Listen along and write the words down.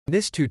In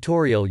this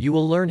tutorial you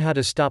will learn how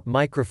to stop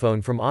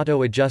microphone from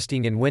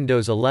auto-adjusting in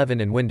Windows 11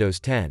 and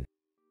Windows 10.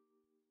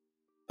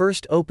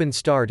 First open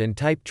Start and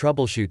type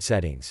Troubleshoot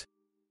Settings.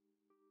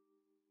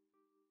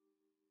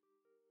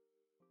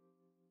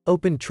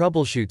 Open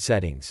Troubleshoot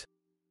Settings.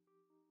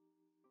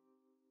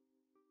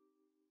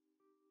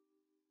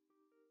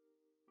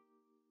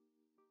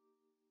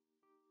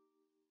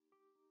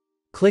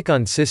 Click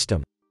on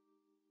System.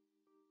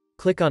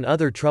 Click on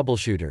Other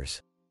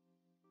Troubleshooters.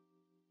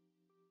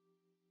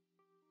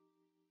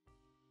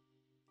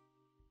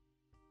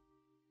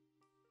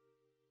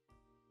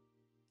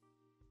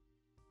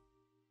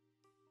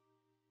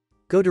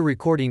 Go to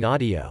Recording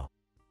Audio.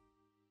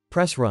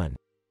 Press Run.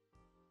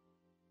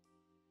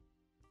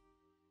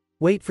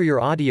 Wait for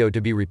your audio to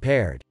be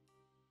repaired.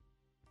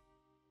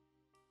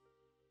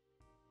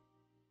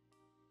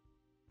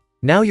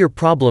 Now your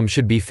problem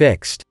should be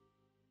fixed.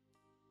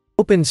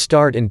 Open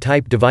Start and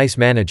type Device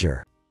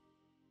Manager.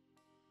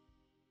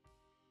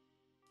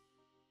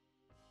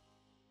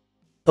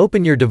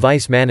 Open your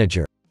Device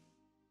Manager.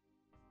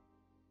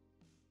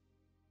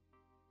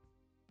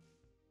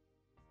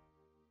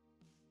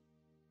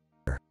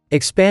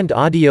 Expand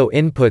audio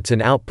inputs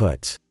and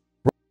outputs.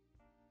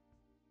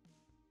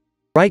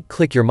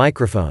 Right-click your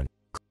microphone.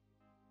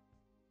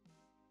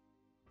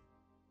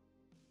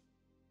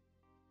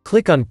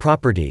 Click on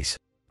Properties.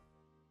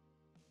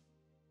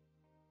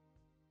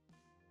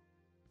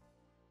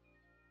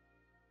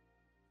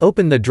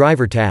 Open the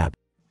Driver tab.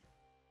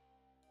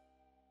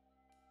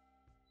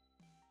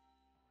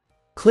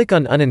 Click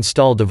on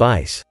Uninstall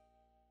Device.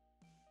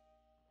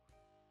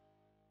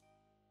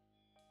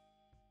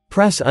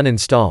 Press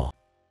Uninstall.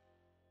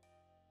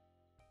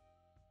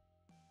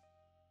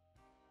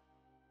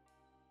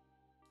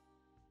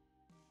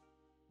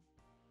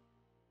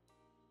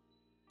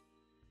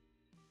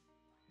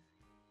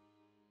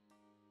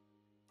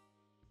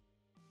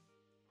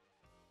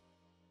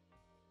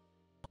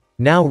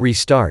 Now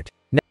restart.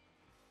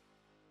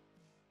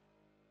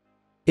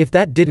 If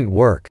that didn't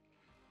work,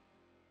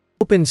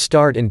 open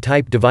Start and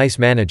type Device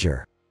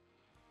Manager.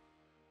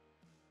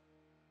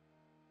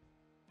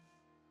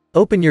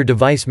 Open your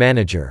Device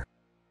Manager.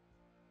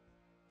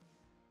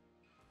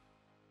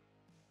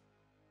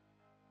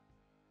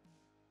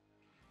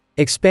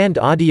 Expand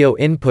audio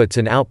inputs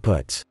and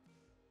outputs.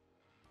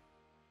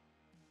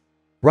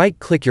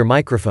 Right-click your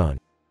microphone.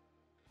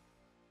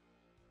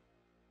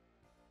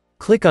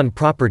 Click on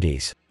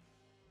Properties.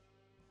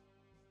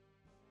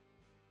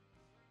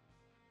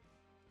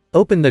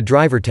 Open the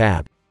Driver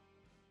tab.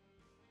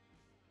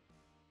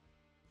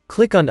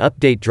 Click on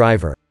Update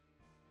Driver.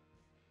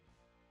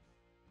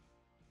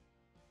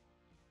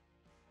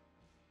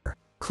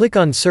 Click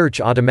on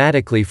Search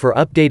automatically for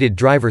updated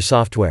driver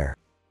software.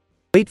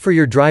 Wait for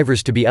your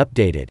drivers to be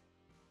updated.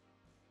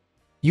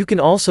 You can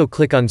also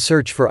click on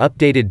Search for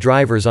updated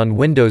drivers on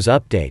Windows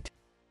Update.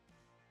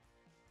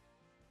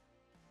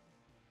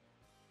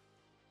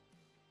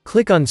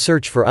 Click on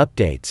Search for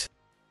updates.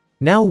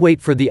 Now wait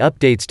for the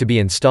updates to be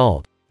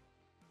installed.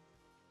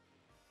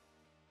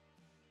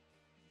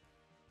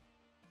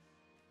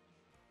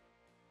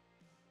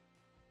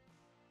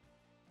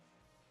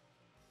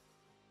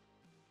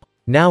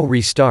 Now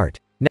restart.